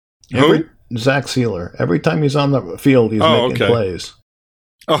 Zach Sealer. Every time he's on the field, he's making plays.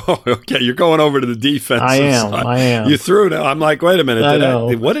 Oh, okay. You're going over to the defense. I am. You threw it. I'm like, wait a minute.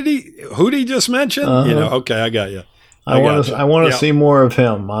 Who did he just mention? Okay, I got you. I want to see more of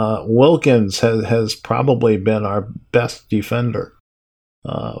him. Wilkins has probably been our best defender.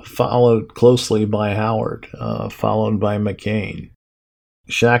 Followed closely by Howard, followed by McCain.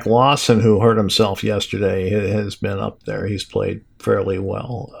 Shaq Lawson, who hurt himself yesterday, has been up there. He's played fairly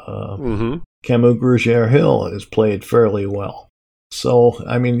well. Camus Grugier-Hill has played fairly well. So,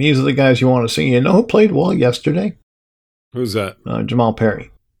 I mean, these are the guys you want to see. You know who played well yesterday? Who's that? Jamal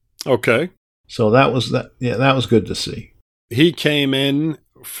Perry. Okay. So that was good to see. He came in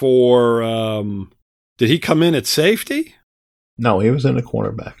for, did he come in at safety? No, he was in a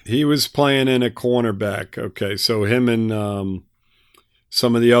cornerback. He was playing in a cornerback. Okay, so him and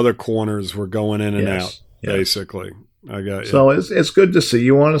some of the other corners were going in and out, basically. I got you. So it's good to see.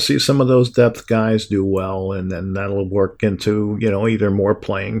 You want to see some of those depth guys do well, and then that'll work into, either more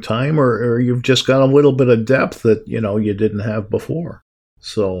playing time or you've just got a little bit of depth that, you didn't have before.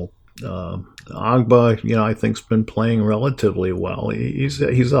 So Agba, I think, has been playing relatively well.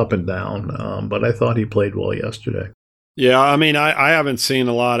 He's up and down, but I thought he played well yesterday. Yeah, I mean, I haven't seen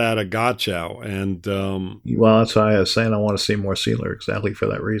a lot out of Gotchow, and well, that's why I was saying I want to see more Sealer, exactly for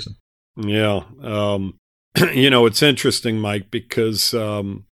that reason. Yeah, it's interesting, Mike, because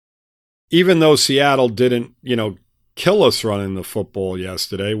even though Seattle didn't, kill us running the football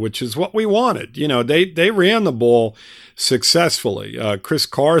yesterday, which is what we wanted. They ran the ball successfully. Chris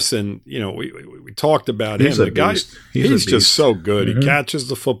Carson, we talked about him. The guy, he's just so good. Mm-hmm. He catches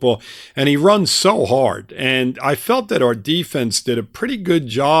the football and he runs so hard. And I felt that our defense did a pretty good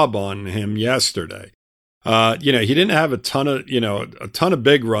job on him yesterday. He didn't have a ton of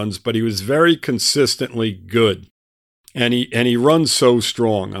big runs, but he was very consistently good. And he runs so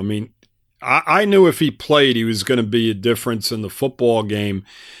strong. I mean, I knew if he played, he was going to be a difference in the football game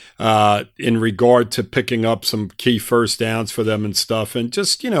in regard to picking up some key first downs for them and stuff, and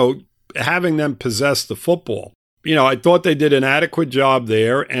just, having them possess the football. I thought they did an adequate job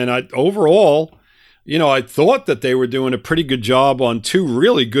there, and overall, I thought that they were doing a pretty good job on 2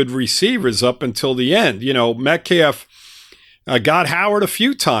 really good receivers up until the end. Metcalf got Howard a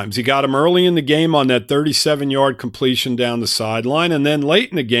few times. He got him early in the game on that 37-yard completion down the sideline, and then late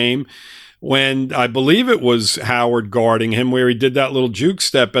in the game when I believe it was Howard guarding him where he did that little juke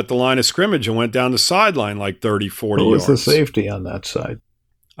step at the line of scrimmage and went down the sideline like 30, 40 yards. Who was the safety on that side?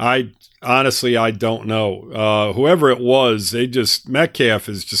 I don't know. Whoever it was, Metcalf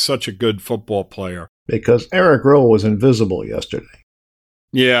is just such a good football player. Because Eric Rowe was invisible yesterday.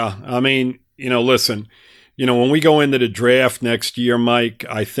 Yeah, I mean, listen, when we go into the draft next year, Mike,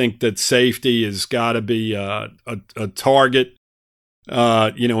 I think that safety has got to be a target,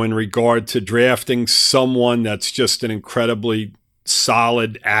 in regard to drafting someone that's just an incredibly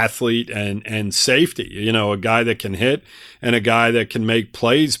solid athlete and safety, a guy that can hit and a guy that can make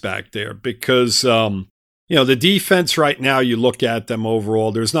plays back there because, the defense right now, you look at them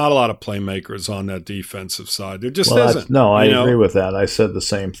overall, there's not a lot of playmakers on that defensive side. There just isn't. No, I agree with that. I said the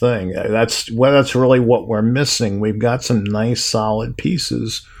same thing. That's really what we're missing. We've got some nice, solid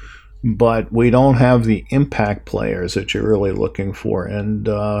pieces, but we don't have the impact players that you're really looking for. And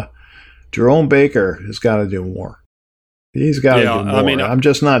Jerome Baker has got to do more. He's got to do more. I mean, I'm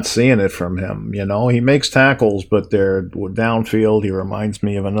just not seeing it from him. He makes tackles, but they're downfield. He reminds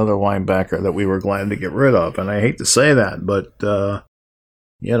me of another linebacker that we were glad to get rid of. And I hate to say that, but,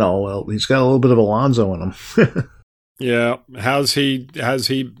 he's got a little bit of Alonzo in him. Yeah. How did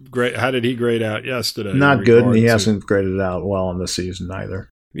he grade out yesterday? Not good, and he hasn't graded out well in the season either.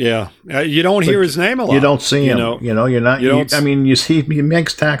 Yeah, you don't hear his name a lot. You don't see him. You're not. You see he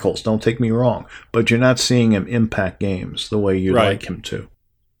makes tackles. Don't take me wrong, but you're not seeing him impact games the way you'd like him to.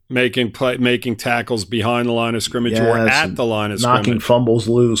 Making tackles behind the line of scrimmage or at the line of scrimmage, knocking fumbles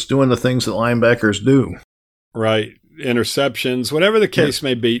loose, doing the things that linebackers do. Right, interceptions, whatever the case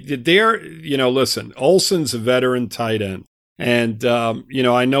may be. Listen, Olsen's a veteran tight end. And,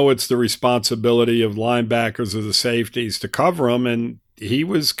 I know it's the responsibility of linebackers or the safeties to cover him, and he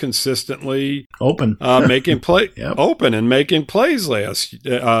was consistently open, making open and making plays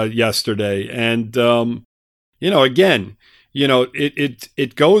yesterday. And again,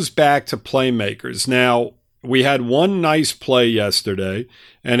 it goes back to playmakers. Now we had one nice play yesterday,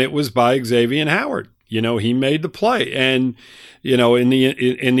 and it was by Xavier Howard. He made the play, and in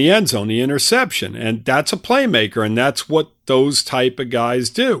the end zone, the interception, and that's a playmaker, and that's what those type of guys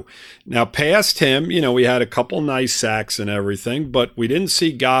do. Now, past him, we had a couple nice sacks and everything, but we didn't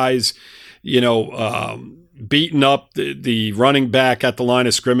see guys, beating up the running back at the line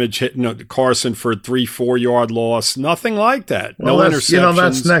of scrimmage, hitting Carson for a 3-4 yard loss. Nothing like that. Well, no interceptions.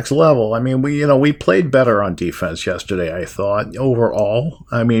 That's next level. I mean, we played better on defense yesterday, I thought, overall.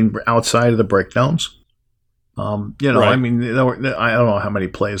 I mean, outside of the breakdowns. Right. I mean, I don't know how many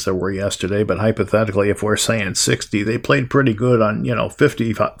plays there were yesterday, but hypothetically, if we're saying 60, they played pretty good on,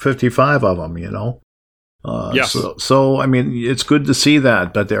 55 of them, Yes. So, I mean, it's good to see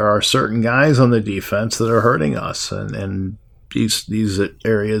that, but there are certain guys on the defense that are hurting us, and these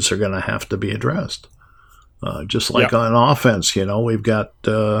areas are going to have to be addressed. Just like on offense, we've got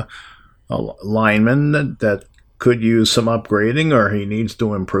a lineman that could use some upgrading, or he needs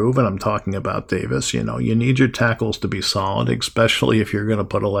to improve, and I'm talking about Davis. You need your tackles to be solid, especially if you're going to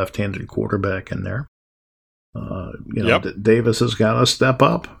put a left-handed quarterback in there. Davis has got to step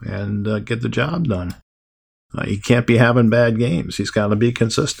up and get the job done. He can't be having bad games. He's got to be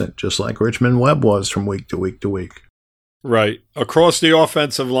consistent, just like Richmond Webb was from week to week to week. Right. Across the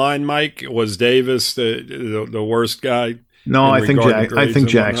offensive line, Mike, was Davis the worst guy? No, I think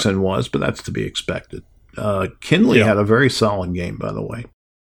Jackson was, but that's to be expected. Kinley had a very solid game, by the way.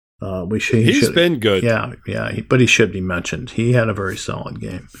 He's been good. But he should be mentioned. He had a very solid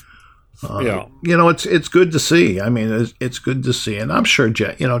game. It's good to see. I mean, it's good to see, and I'm sure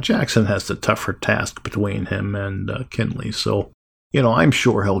Jackson has the tougher task between him and Kinley. So, I'm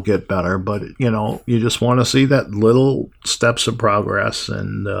sure he'll get better. But you just want to see that little steps of progress.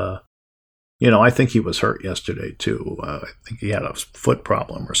 And I think he was hurt yesterday too. I think he had a foot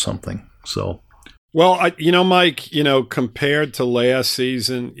problem or something. So. Well, Mike, compared to last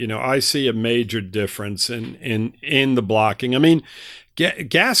season, I see a major difference in the blocking. I mean,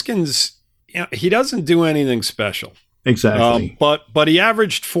 Gaskins, he doesn't do anything special. Exactly. But he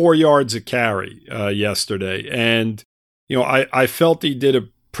averaged 4 yards a carry yesterday, and I felt he did a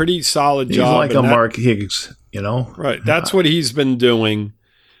pretty solid job. He's like a Mark Higgs, Right. That's what he's been doing.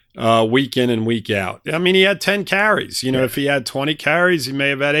 Week in and week out. I mean, he had 10 carries. If he had 20 carries, he may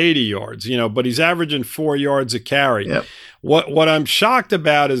have had 80 yards, but he's averaging 4 yards a carry. Yep. What I'm shocked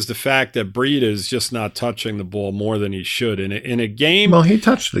about is the fact that Breida is just not touching the ball more than he should in a game. Well, he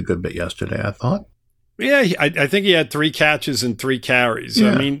touched it a good bit yesterday, I thought. Yeah, I think he had 3 catches and 3 carries.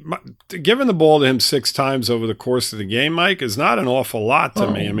 Yeah. I mean, giving the ball to him 6 times over the course of the game, Mike, is not an awful lot to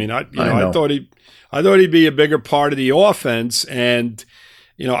me. I mean, I thought he'd be a bigger part of the offense, and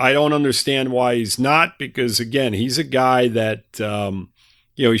I don't understand why he's not, because again, he's a guy that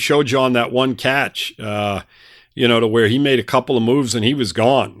he showed you on that one catch, to where he made a couple of moves and he was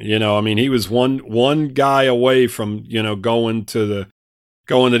gone. I mean, he was one guy away from going into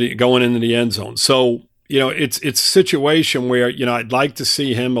the end zone. So it's a situation where I'd like to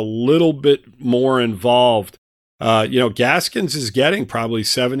see him a little bit more involved. Gaskins is getting probably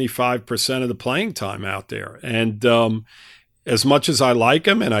 75% of the playing time out there, and as much as I like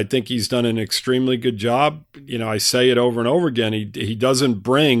him, and I think he's done an extremely good job, I say it over and over again, he doesn't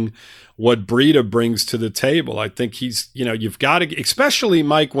bring what Breida brings to the table. I think he's, you've got to, especially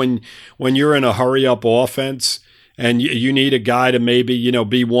Mike, when you're in a hurry up offense and you need a guy to maybe,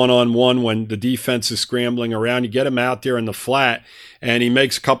 be one-on-one when the defense is scrambling around. You get him out there in the flat and he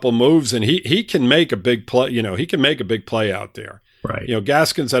makes a couple moves, and he can make a big play. He can make a big play out there. Right.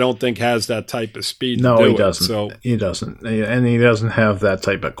 Gaskins, I don't think has that type of speed. No, he doesn't. So he doesn't, and he doesn't have that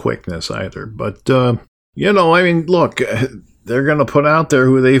type of quickness either. But I mean, look, they're going to put out there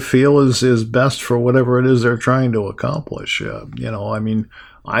who they feel is best for whatever it is they're trying to accomplish. I mean,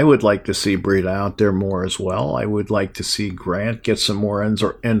 I would like to see Breida out there more as well. I would like to see Grant get some more end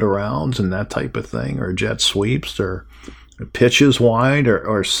arounds and that type of thing, or jet sweeps, or pitches wide,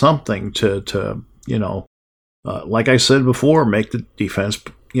 or something to like I said before, make the defense,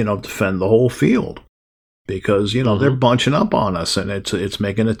 defend the whole field, because, they're bunching up on us, and it's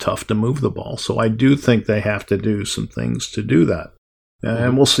making it tough to move the ball. So I do think they have to do some things to do that.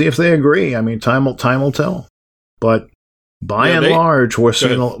 And we'll see if they agree. I mean, time will tell. But by and large, we're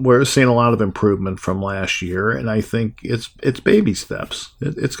seeing a lot of improvement from last year, and I think it's baby steps.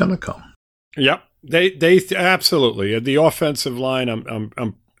 It's going to come. Yep. They absolutely. The offensive line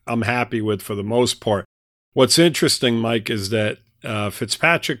I'm happy with for the most part. What's interesting, Mike, is that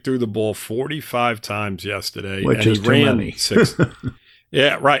Fitzpatrick threw the ball 45 times yesterday, which is too many. 6.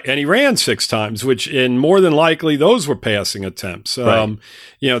 Yeah, right. And he ran 6 times, and more than likely those were passing attempts. Right.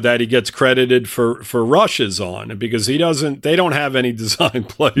 That he gets credited for rushes on, because they don't have any design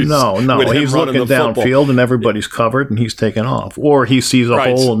plays. No, he's looking downfield and everybody's covered and he's taking off. Or he sees a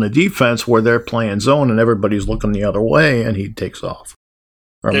hole in the defense where they're playing zone and everybody's looking the other way and he takes off.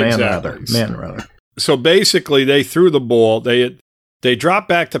 Or man rather. So basically they threw the ball. They dropped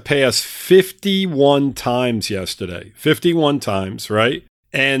back to pass 51 times yesterday. 51 times, right?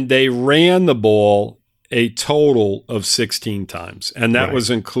 And they ran the ball a total of 16 times. And that was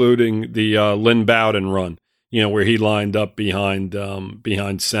including the Lynn Bowden run, where he lined up behind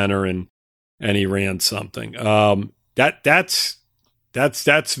center and he ran something. That's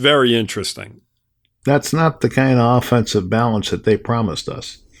very interesting. That's not the kind of offensive balance that they promised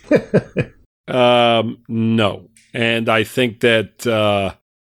us. No. And I think that...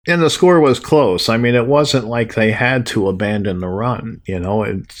 and the score was close. I mean, it wasn't like they had to abandon the run.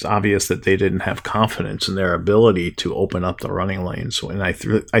 It's obvious that they didn't have confidence in their ability to open up the running lanes. And I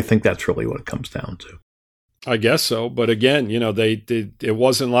think that's really what it comes down to. I guess so. But again, it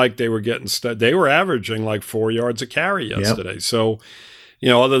wasn't like they were getting they were averaging like 4 yards a carry yesterday. Yep. So,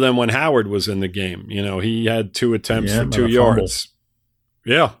 other than when Howard was in the game, he had 2 attempts for 2 yards.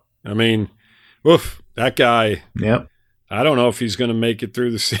 Yeah. I mean, oof, that guy. Yep. I don't know if he's going to make it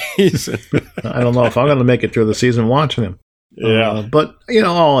through the season. I don't know if I'm going to make it through the season watching him. Yeah. But,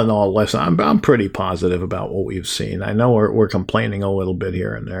 all in all, listen, I'm pretty positive about what we've seen. I know we're complaining a little bit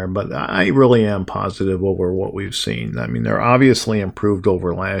here and there, but I really am positive over what we've seen. I mean, they're obviously improved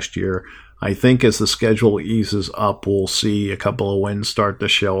over last year. I think as the schedule eases up, we'll see a couple of wins start to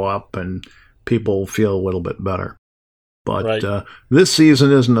show up and people feel a little bit better. But this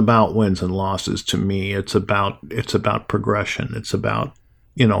season isn't about wins and losses to me. It's about progression. It's about,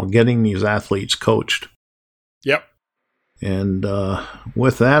 getting these athletes coached. Yep. And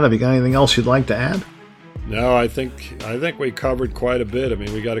with that, have you got anything else you'd like to add? No, I think we covered quite a bit. I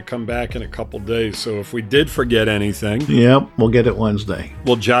mean, we got to come back in a couple days. So if we did forget anything, yep, we'll get it Wednesday.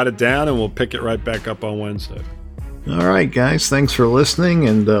 We'll jot it down and we'll pick it right back up on Wednesday. All right, guys. Thanks for listening.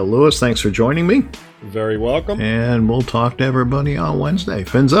 And Lewis, thanks for joining me. Very welcome. And we'll talk to everybody on Wednesday.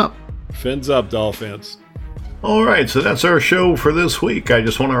 Fins up. Fins up, Dolphins. All right, so that's our show for this week. I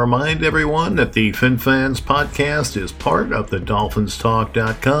just want to remind everyone that the FinFans podcast is part of the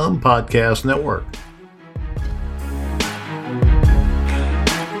DolphinsTalk.com podcast network.